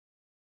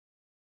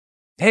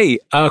Hey,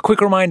 a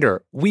quick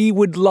reminder, we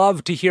would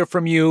love to hear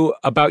from you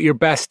about your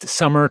best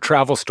summer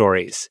travel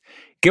stories.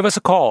 Give us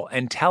a call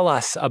and tell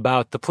us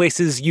about the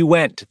places you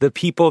went, the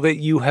people that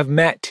you have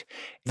met,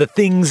 the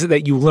things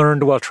that you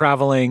learned while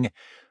traveling.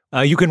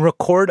 You can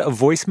record a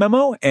voice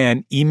memo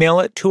and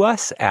email it to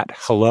us at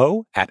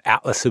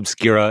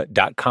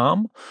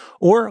hello@atlasobscura.com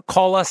or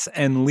call us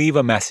and leave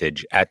a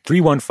message at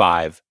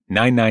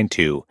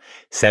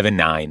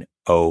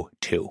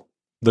 315-992-7902.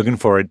 Looking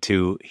forward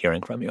to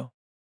hearing from you.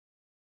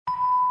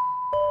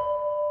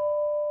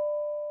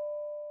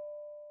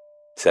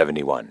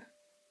 71,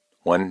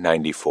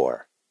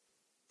 194,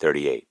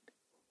 38,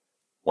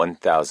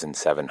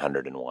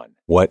 1,701.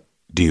 What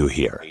do you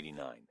hear?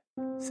 89.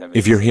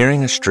 If you're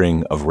hearing a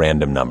string of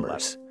random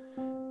numbers,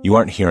 you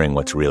aren't hearing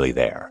what's really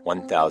there.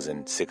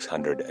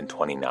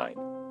 1,629,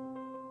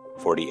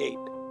 48,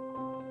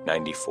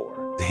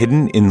 94.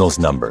 Hidden in those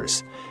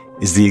numbers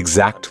is the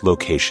exact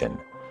location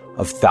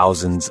of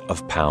thousands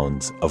of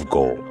pounds of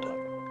gold,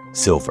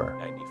 silver,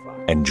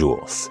 and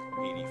jewels.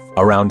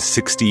 Around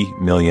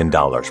 $60 million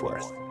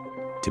worth,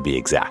 to be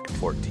exact.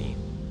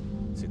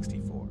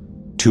 1464.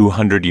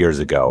 200 years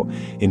ago,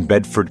 in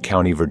Bedford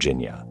County,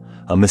 Virginia,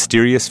 a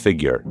mysterious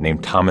figure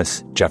named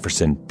Thomas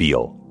Jefferson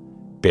Beale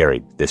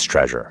buried this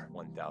treasure.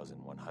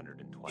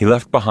 He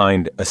left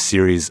behind a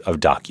series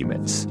of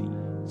documents,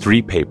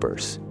 3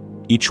 papers,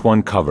 each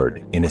one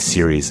covered in a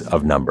series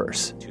of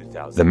numbers.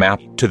 The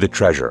map to the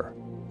treasure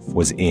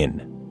was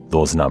in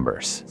those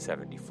numbers.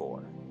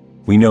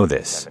 We know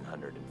this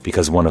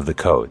because one of the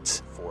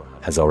codes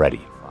has already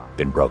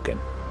been broken.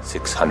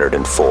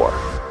 604.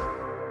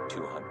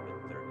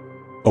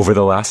 230. Over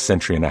the last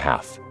century and a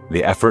half,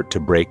 the effort to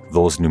break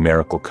those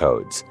numerical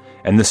codes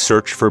and the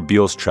search for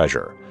Beale's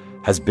treasure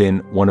has been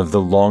one of the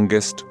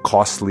longest,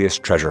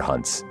 costliest treasure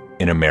hunts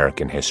in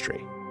American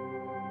history.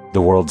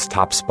 The world's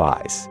top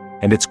spies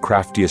and its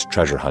craftiest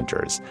treasure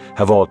hunters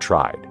have all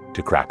tried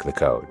to crack the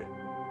code.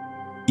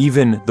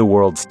 Even the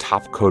world's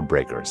top code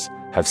breakers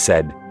have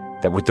said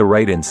that with the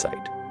right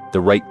insight, the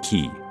right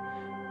key,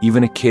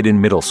 even a kid in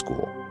middle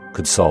school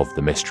could solve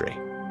the mystery.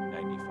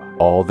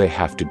 All they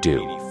have to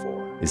do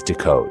is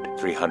decode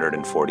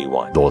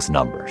 341, those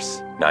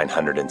numbers,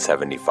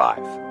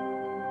 975,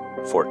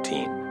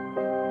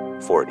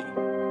 14, 40,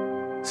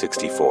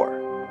 64,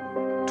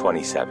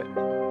 27,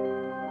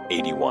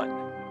 81.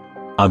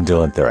 I'm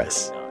Dylan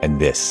Thuras, and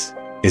this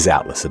is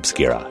Atlas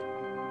Obscura,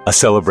 a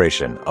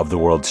celebration of the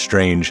world's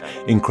strange,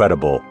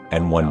 incredible,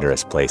 and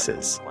wondrous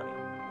places.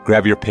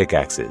 Grab your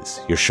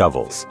pickaxes, your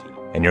shovels,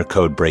 and your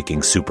code-breaking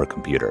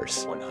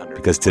supercomputers,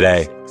 because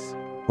today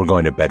we're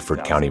going to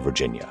Bedford County,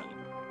 Virginia,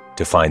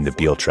 to find the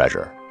Beale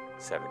treasure,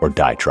 or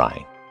die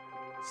trying.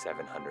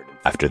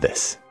 After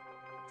this.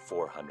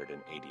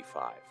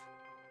 485,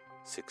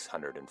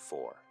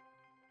 604,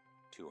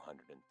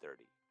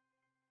 230.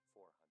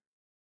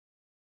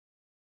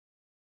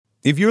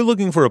 If you're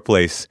looking for a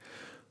place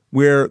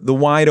where the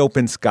wide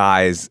open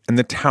skies and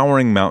the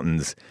towering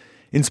mountains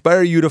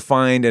inspire you to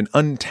find an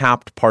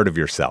untapped part of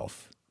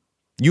yourself,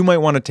 you might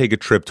want to take a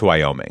trip to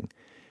Wyoming.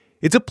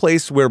 It's a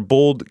place where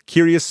bold,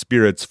 curious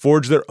spirits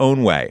forge their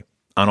own way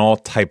on all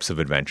types of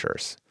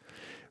adventures.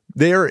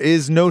 There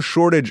is no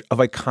shortage of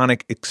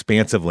iconic,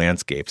 expansive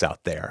landscapes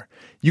out there.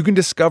 You can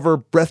discover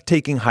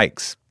breathtaking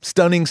hikes,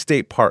 stunning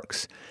state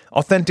parks,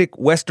 authentic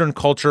Western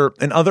culture,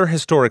 and other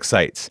historic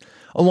sites,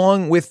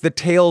 along with the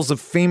tales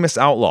of famous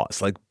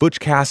outlaws like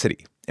Butch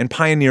Cassidy and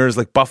pioneers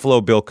like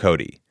Buffalo Bill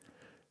Cody.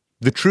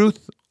 The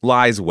truth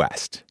lies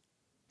west.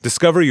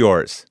 Discover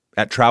yours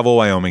at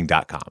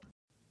travelwyoming.com.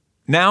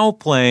 Now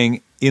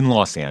playing in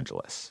Los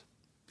Angeles.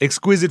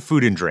 Exquisite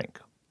food and drink,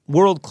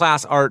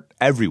 world-class art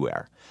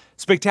everywhere,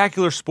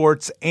 spectacular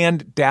sports,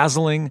 and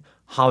dazzling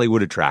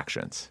Hollywood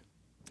attractions.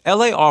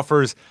 LA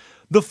offers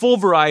the full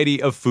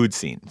variety of food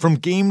scene, from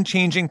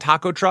game-changing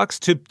taco trucks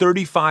to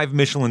 35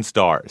 Michelin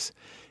stars.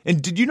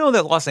 And did you know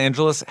that Los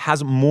Angeles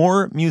has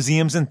more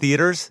museums and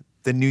theaters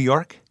than New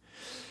York?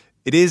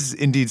 It is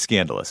indeed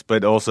scandalous,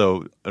 but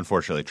also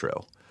unfortunately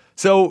true.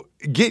 So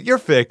get your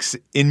fix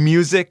in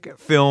music,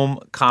 film,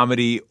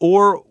 comedy,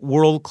 or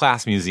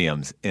world-class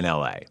museums in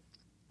LA.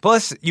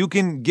 Plus, you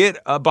can get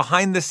a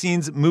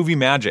behind-the-scenes movie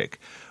magic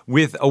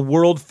with a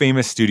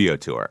world-famous studio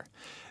tour.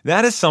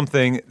 That is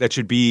something that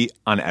should be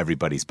on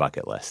everybody's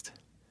bucket list.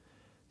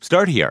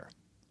 Start here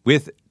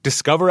with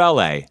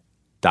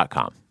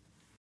discoverla.com.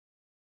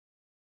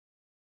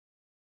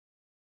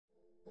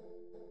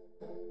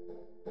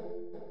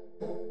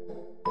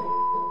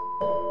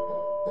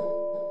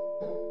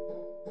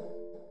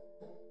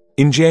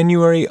 In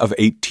January of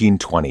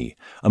 1820,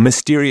 a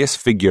mysterious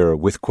figure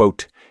with,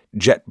 quote,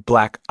 jet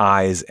black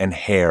eyes and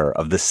hair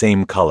of the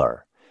same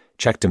color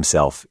checked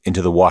himself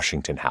into the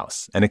Washington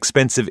House, an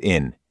expensive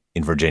inn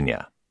in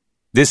Virginia.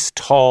 This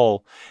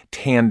tall,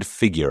 tanned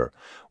figure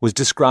was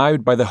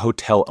described by the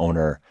hotel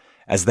owner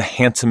as the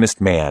handsomest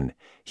man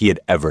he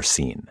had ever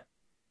seen.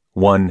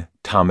 One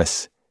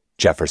Thomas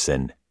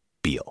Jefferson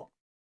Beale.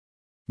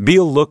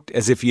 Beale looked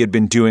as if he had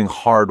been doing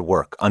hard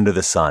work under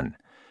the sun,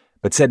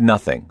 but said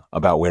nothing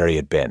about where he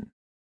had been.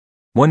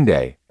 One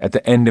day, at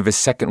the end of his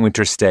second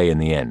winter stay in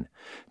the inn,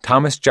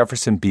 Thomas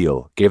Jefferson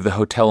Beale gave the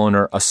hotel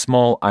owner a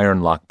small iron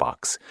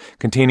lockbox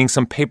containing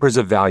some papers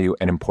of value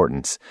and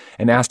importance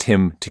and asked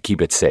him to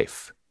keep it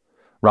safe.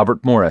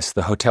 Robert Morris,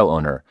 the hotel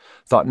owner,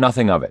 thought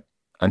nothing of it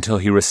until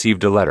he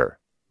received a letter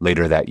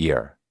later that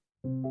year.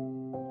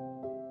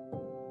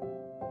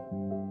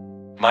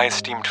 My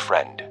esteemed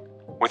friend,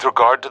 with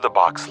regard to the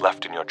box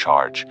left in your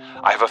charge,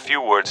 I have a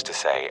few words to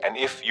say, and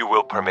if you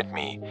will permit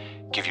me,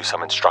 give you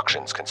some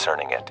instructions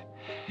concerning it.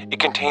 It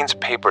contains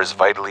papers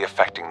vitally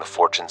affecting the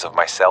fortunes of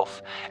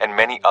myself and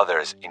many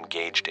others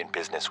engaged in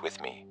business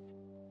with me.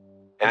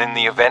 And in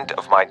the event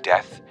of my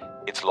death,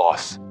 its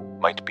loss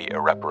might be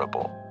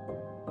irreparable.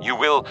 You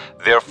will,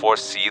 therefore,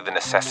 see the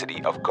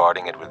necessity of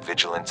guarding it with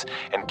vigilance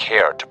and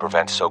care to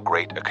prevent so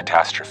great a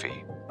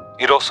catastrophe.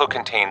 It also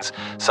contains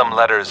some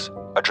letters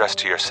addressed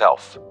to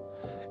yourself,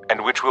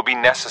 and which will be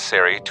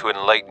necessary to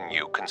enlighten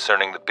you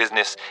concerning the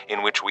business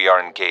in which we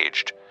are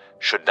engaged,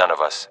 should none of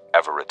us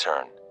ever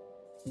return.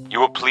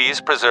 You will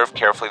please preserve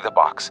carefully the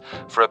box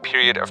for a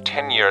period of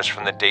 10 years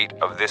from the date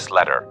of this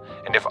letter,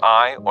 and if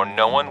I or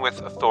no one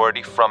with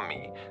authority from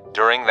me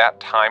during that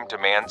time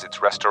demands its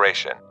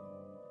restoration,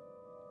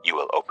 you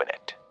will open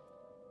it.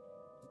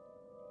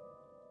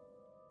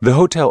 The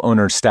hotel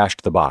owner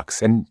stashed the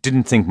box and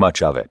didn't think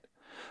much of it,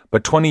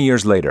 but 20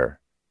 years later,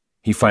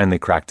 he finally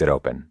cracked it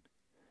open.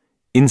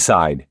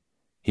 Inside,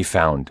 he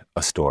found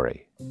a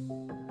story.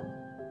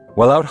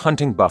 While out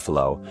hunting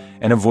buffalo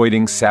and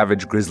avoiding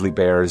savage grizzly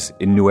bears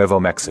in Nuevo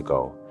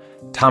Mexico,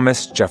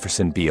 Thomas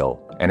Jefferson Beale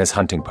and his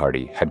hunting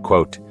party had,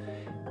 quote,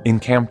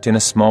 encamped in a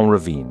small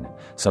ravine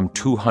some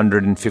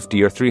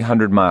 250 or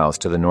 300 miles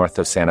to the north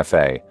of Santa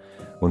Fe,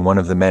 when one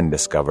of the men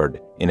discovered,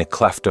 in a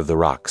cleft of the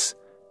rocks,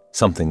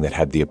 something that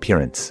had the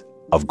appearance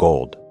of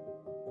gold.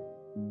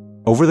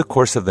 Over the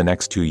course of the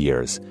next 2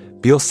 years,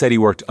 Beale said he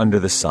worked under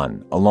the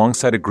sun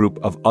alongside a group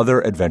of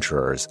other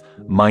adventurers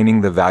mining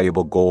the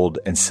valuable gold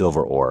and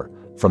silver ore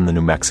from the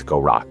New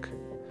Mexico rock.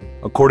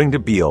 According to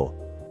Beale,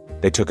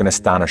 they took an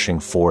astonishing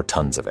 4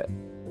 tons of it.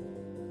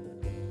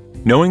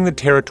 Knowing the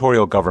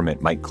territorial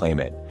government might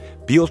claim it,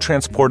 Beale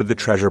transported the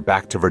treasure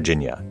back to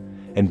Virginia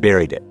and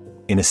buried it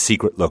in a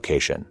secret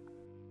location.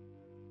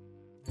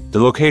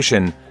 The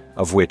location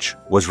of which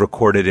was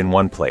recorded in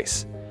one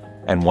place,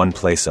 and one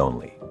place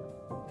only,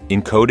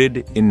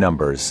 encoded in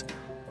numbers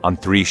on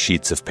 3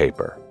 sheets of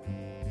paper.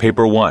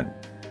 Paper 1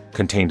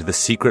 contained the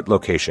secret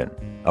location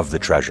of the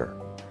treasure.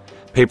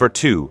 Paper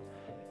 2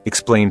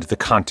 explained the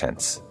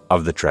contents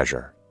of the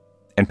treasure.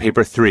 And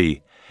paper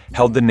 3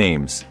 held the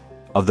names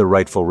of the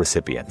rightful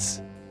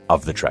recipients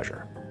of the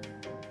treasure.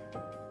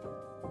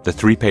 The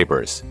 3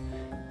 papers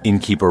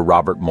innkeeper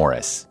Robert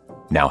Morris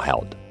now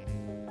held.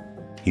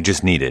 He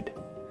just needed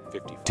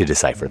to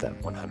decipher them.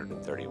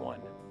 131,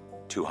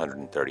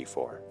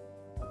 234,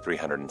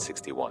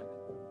 361,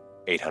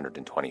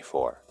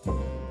 824,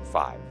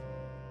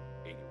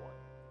 581.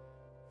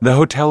 The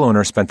hotel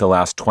owner spent the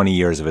last 20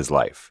 years of his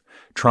life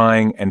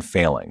trying and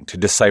failing to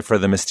decipher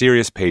the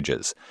mysterious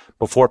pages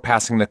before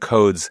passing the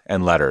codes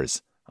and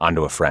letters on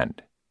to a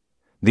friend.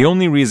 The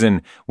only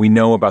reason we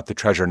know about the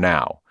treasure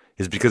now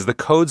is because the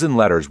codes and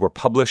letters were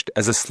published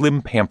as a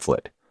slim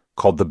pamphlet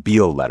called the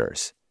Beale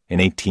Letters in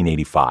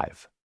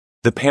 1885.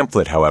 The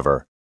pamphlet,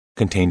 however,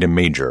 contained a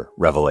major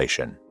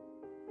revelation.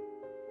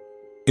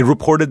 It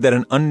reported that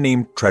an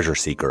unnamed treasure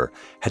seeker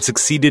had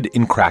succeeded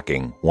in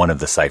cracking one of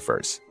the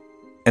ciphers,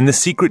 and the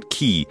secret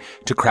key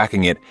to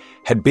cracking it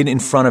had been in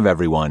front of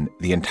everyone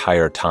the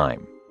entire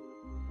time.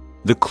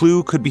 The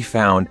clue could be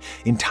found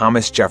in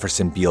Thomas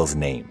Jefferson Beale's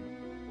name.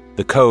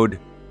 The code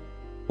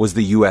was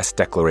the U.S.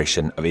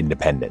 Declaration of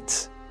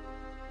Independence.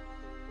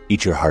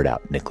 Eat your heart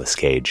out, Nicolas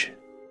Cage.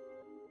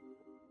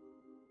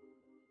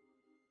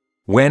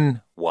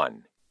 When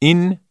 1,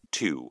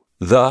 into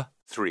the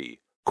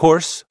 3,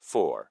 course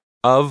 4,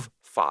 of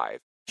 5,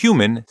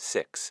 human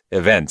 6,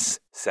 events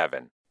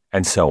 7,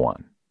 and so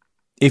on.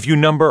 If you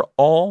number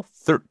all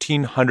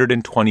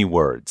 1,320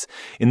 words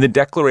in the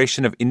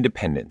Declaration of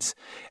Independence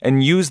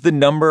and use the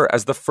number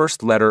as the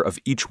first letter of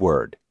each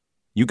word,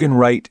 you can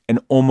write an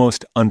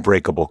almost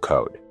unbreakable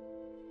code.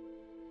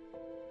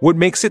 What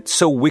makes it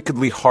so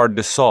wickedly hard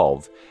to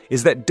solve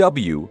is that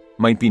W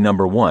might be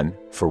number 1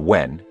 for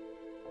when,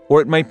 or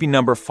it might be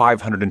number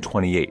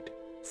 528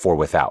 for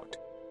without.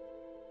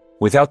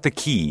 Without the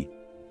key,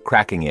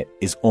 cracking it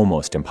is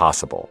almost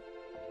impossible.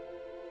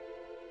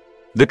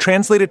 The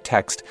translated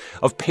text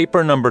of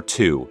paper number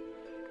 2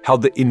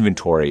 held the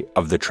inventory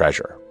of the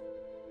treasure.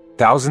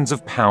 Thousands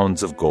of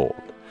pounds of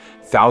gold,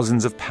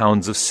 thousands of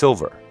pounds of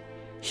silver,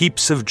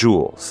 heaps of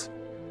jewels.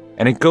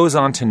 And it goes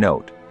on to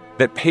note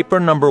that paper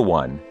number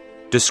 1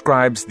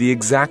 describes the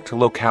exact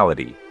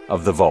locality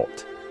of the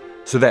vault,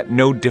 so that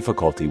no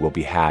difficulty will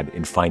be had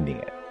in finding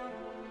it.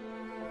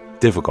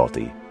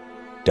 Difficulty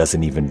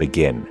doesn't even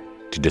begin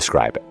to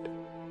describe it.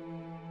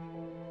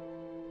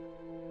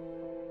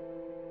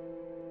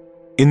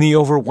 In the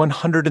over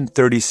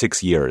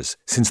 136 years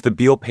since the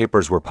Beale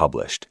papers were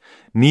published,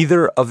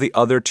 neither of the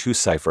other 2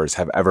 ciphers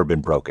have ever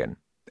been broken,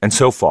 and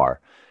so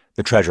far,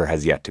 the treasure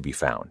has yet to be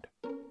found.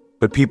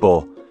 But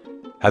people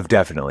have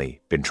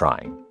definitely been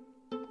trying.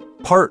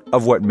 Part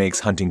of what makes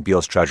hunting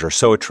Beale's treasure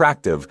so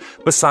attractive,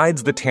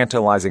 besides the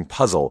tantalizing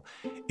puzzle,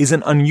 is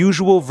an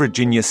unusual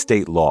Virginia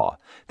state law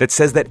that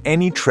says that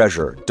any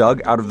treasure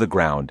dug out of the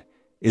ground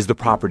is the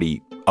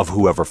property of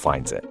whoever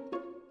finds it,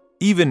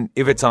 even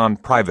if it's on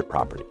private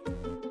property.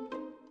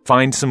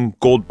 Find some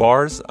gold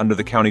bars under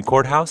the county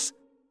courthouse?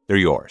 They're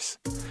yours.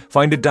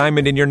 Find a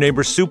diamond in your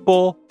neighbor's soup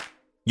bowl?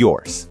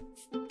 Yours.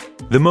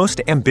 The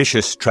most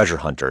ambitious treasure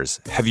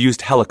hunters have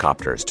used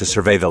helicopters to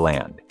survey the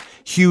land,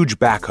 huge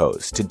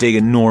backhoes to dig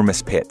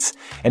enormous pits,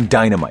 and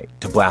dynamite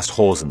to blast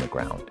holes in the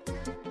ground.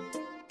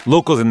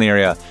 Locals in the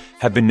area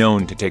have been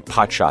known to take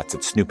potshots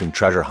at snooping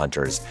treasure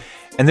hunters,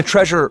 and the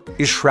treasure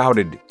is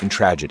shrouded in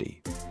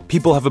tragedy.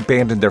 People have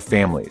abandoned their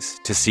families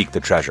to seek the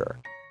treasure.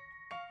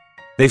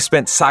 They've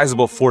spent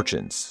sizable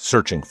fortunes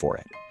searching for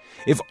it.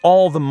 If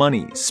all the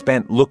money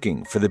spent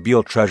looking for the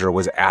Beale treasure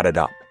was added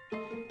up,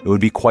 it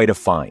would be quite a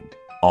find,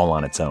 all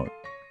on its own.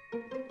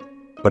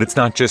 But it's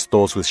not just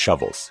those with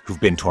shovels who've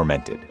been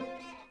tormented.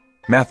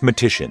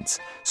 Mathematicians,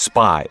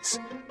 spies,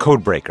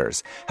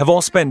 codebreakers have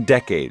all spent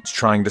decades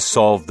trying to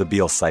solve the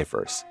Beale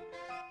ciphers.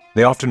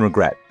 They often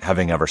regret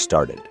having ever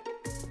started.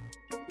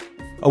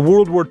 A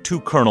World War II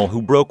colonel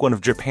who broke one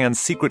of Japan's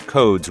secret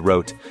codes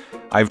wrote,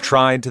 "I've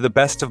tried to the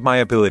best of my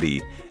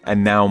ability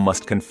and now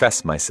must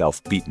confess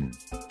myself beaten."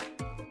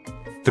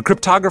 The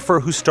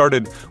cryptographer who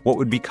started what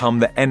would become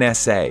the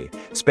NSA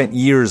spent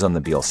years on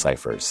the Beale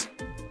ciphers.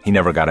 He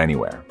never got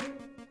anywhere.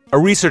 A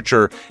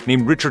researcher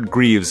named Richard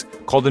Greaves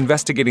called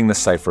investigating the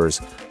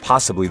ciphers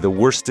possibly the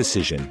worst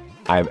decision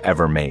I've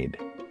ever made.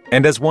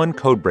 And as one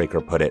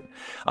codebreaker put it,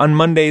 on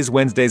Mondays,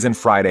 Wednesdays, and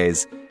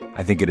Fridays,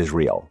 I think it is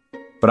real.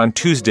 But on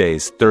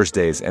Tuesdays,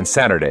 Thursdays, and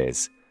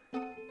Saturdays,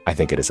 I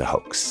think it is a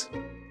hoax.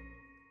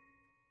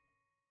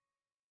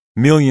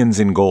 Millions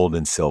in gold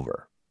and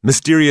silver.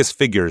 Mysterious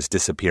figures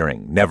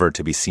disappearing, never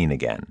to be seen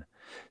again.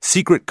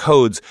 Secret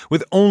codes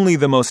with only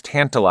the most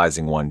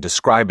tantalizing one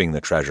describing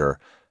the treasure,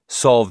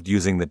 solved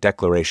using the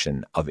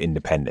Declaration of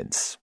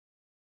Independence.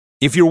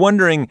 If you're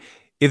wondering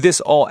if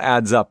this all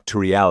adds up to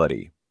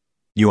reality,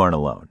 you aren't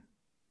alone.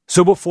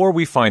 So before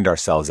we find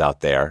ourselves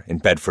out there in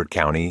Bedford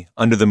County,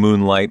 under the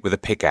moonlight with a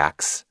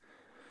pickaxe,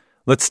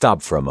 let's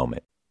stop for a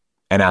moment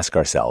and ask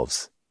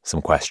ourselves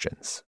some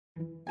questions.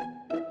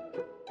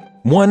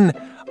 One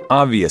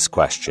obvious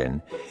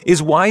question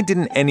is, why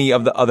didn't any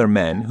of the other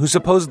men who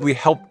supposedly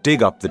helped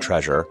dig up the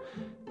treasure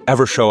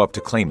ever show up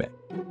to claim it?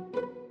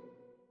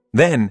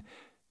 Then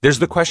there's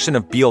the question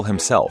of Beale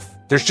himself.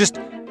 There's just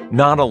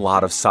not a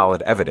lot of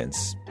solid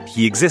evidence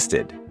he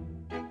existed.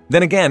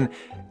 Then again,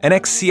 an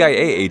ex-CIA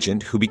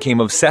agent who became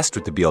obsessed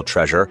with the Beale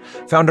treasure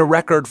found a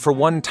record for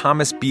one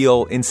Thomas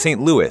Beale in St.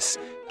 Louis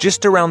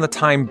just around the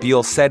time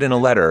Beale said in a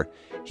letter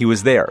he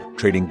was there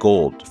trading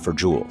gold for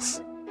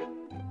jewels.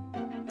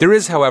 There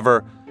is,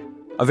 however,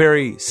 a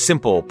very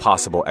simple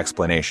possible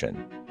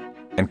explanation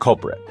and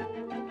culprit.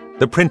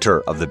 The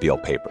printer of the Beale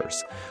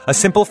papers, a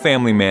simple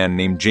family man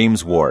named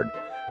James Ward,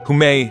 who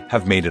may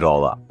have made it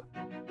all up.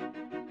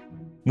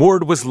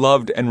 Ward was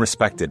loved and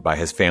respected by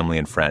his family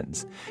and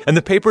friends, and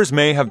the papers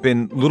may have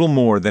been little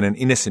more than an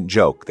innocent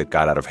joke that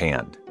got out of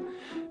hand.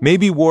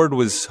 Maybe Ward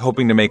was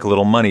hoping to make a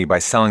little money by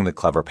selling the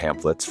clever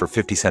pamphlets for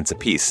 50 cents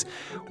apiece,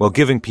 while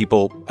giving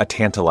people a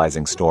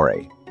tantalizing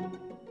story.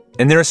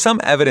 And there is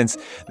some evidence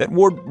that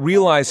Ward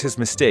realized his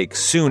mistake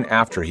soon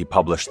after he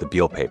published the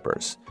Beale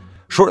papers.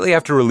 Shortly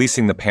after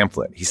releasing the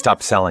pamphlet, he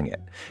stopped selling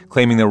it,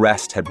 claiming the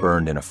rest had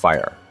burned in a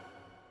fire.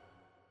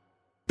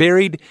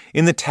 Buried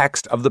in the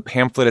text of the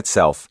pamphlet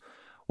itself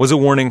was a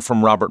warning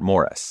from Robert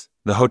Morris,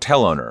 the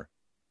hotel owner.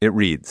 It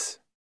reads,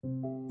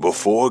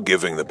 "Before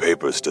giving the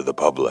papers to the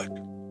public,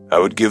 I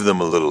would give them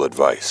a little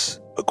advice,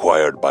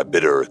 acquired by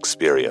bitter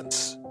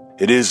experience.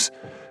 It is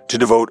to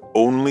devote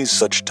only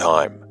such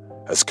time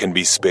as can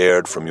be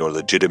spared from your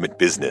legitimate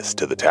business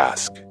to the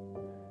task.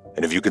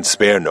 And if you can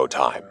spare no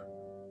time,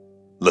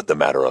 let the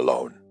matter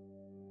alone."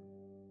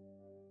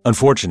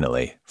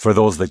 Unfortunately, for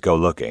those that go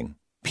looking,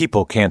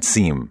 people can't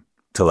seem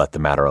to let the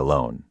matter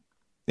alone.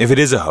 If it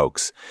is a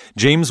hoax,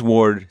 James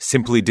Ward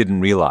simply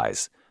didn't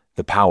realize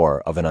the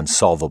power of an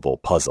unsolvable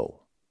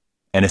puzzle,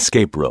 an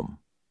escape room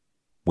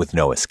with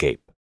no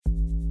escape.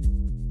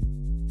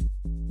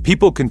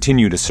 People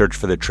continue to search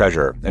for the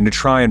treasure and to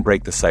try and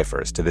break the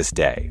ciphers to this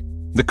day.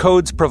 The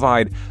codes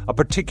provide a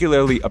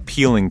particularly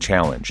appealing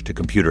challenge to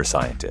computer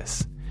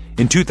scientists.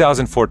 In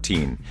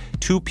 2014,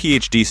 2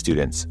 PhD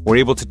students were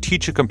able to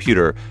teach a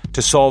computer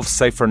to solve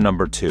cipher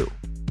number 2.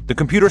 The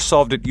computer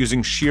solved it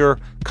using sheer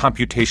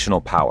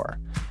computational power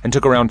and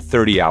took around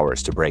 30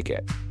 hours to break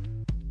it.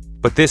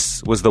 But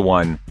this was the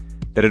one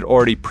that had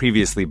already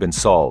previously been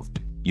solved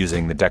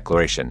using the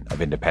Declaration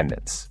of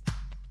Independence.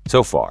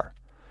 So far,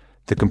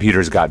 the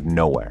computer's got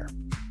nowhere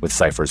with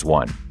ciphers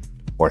 1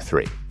 or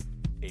 3.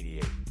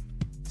 88,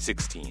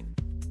 16,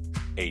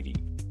 80,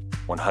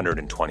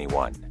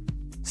 121,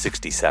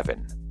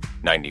 67,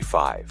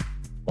 95,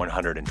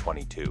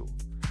 122,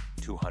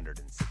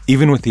 206.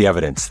 Even with the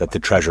evidence that the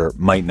treasure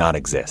might not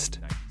exist,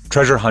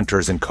 treasure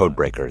hunters and code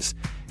breakers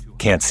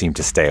can't seem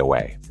to stay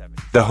away.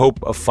 The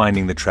hope of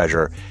finding the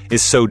treasure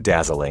is so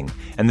dazzling,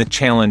 and the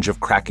challenge of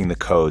cracking the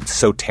code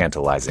so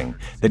tantalizing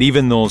that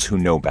even those who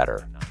know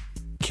better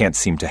can't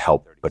seem to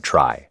help but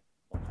try.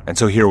 And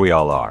so here we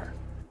all are,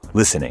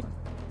 listening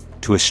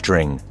to a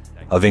string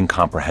of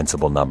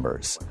incomprehensible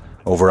numbers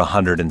over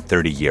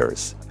 130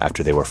 years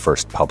after they were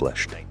first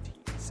published.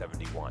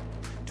 1971,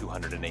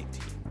 218,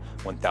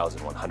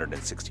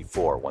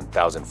 1,164,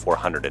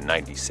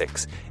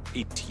 1,496,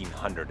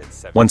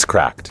 1,807. Once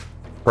cracked,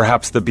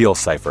 perhaps the Beale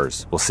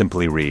ciphers will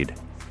simply read,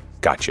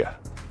 "Gotcha."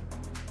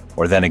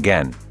 Or then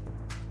again,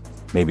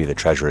 maybe the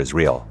treasure is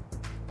real,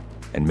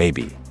 and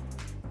maybe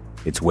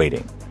it's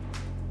waiting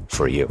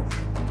for you.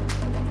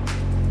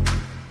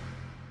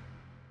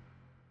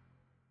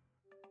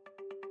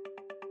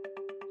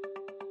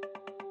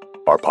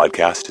 Our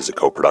podcast is a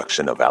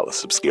co-production of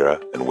Atlas Obscura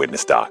and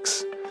Witness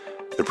Docs.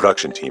 The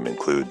production team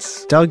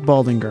includes Doug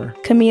Baldinger,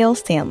 Camille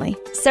Stanley,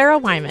 Sarah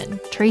Wyman,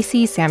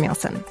 Tracy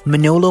Samuelson,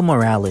 Manolo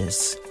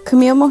Morales,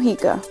 Camille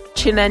Mojica,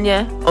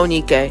 Chinenye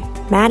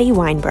Onike, Maddie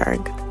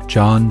Weinberg,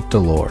 John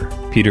Delore,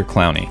 Peter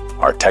Clowney.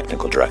 Our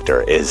technical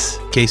director is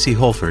Casey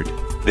Holford.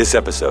 This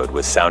episode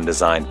was sound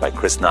designed by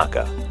Chris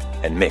Naka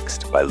and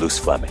mixed by Luce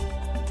Fleming.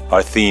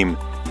 Our theme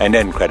and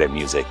end credit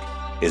music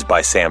is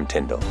by Sam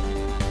Tyndall.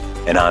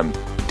 And I'm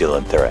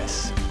Dylan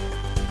Thuris,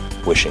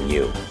 wishing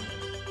you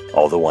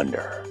all the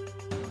wonder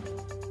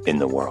in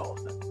the world.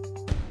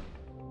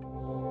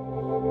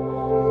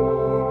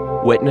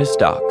 Witness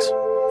Docs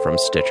from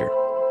Stitcher.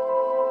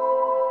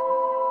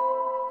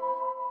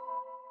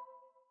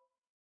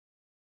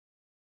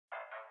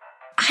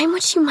 I'm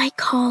what you might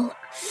call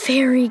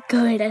very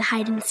good at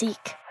hide and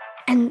seek.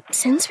 And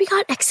since we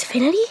got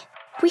Xfinity,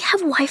 we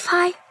have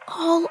Wi-Fi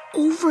all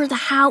over the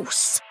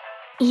house,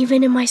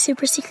 even in my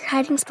super secret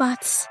hiding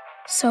spots.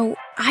 So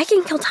I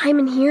can kill time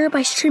in here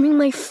by streaming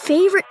my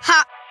favorite...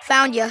 Ha!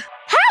 Found ya.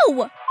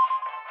 How?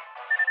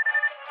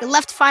 You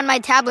left Find My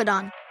tablet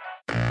on.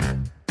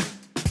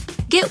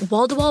 Get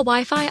wall-to-wall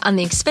Wi-Fi on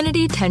the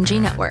Xfinity 10G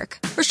network.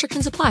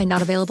 Restrictions apply.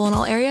 Not available in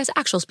all areas.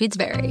 Actual speeds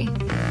vary.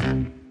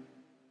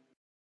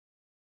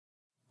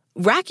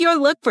 Rack your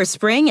look for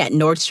spring at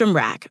Nordstrom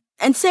Rack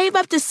and save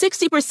up to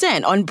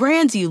 60% on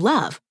brands you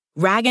love.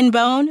 Rag &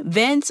 Bone,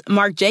 Vince,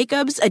 Marc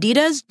Jacobs,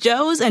 Adidas,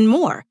 Joe's, and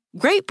more.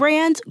 Great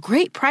brands,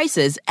 great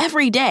prices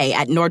every day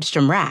at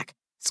Nordstrom Rack.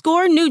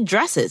 Score new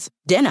dresses,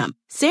 denim,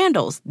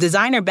 sandals,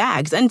 designer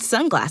bags, and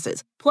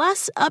sunglasses,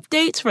 plus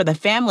updates for the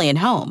family and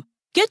home.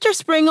 Get your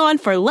spring on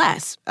for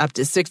less, up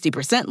to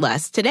 60%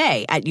 less,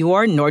 today at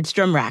your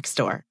Nordstrom Rack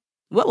store.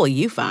 What will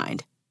you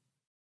find?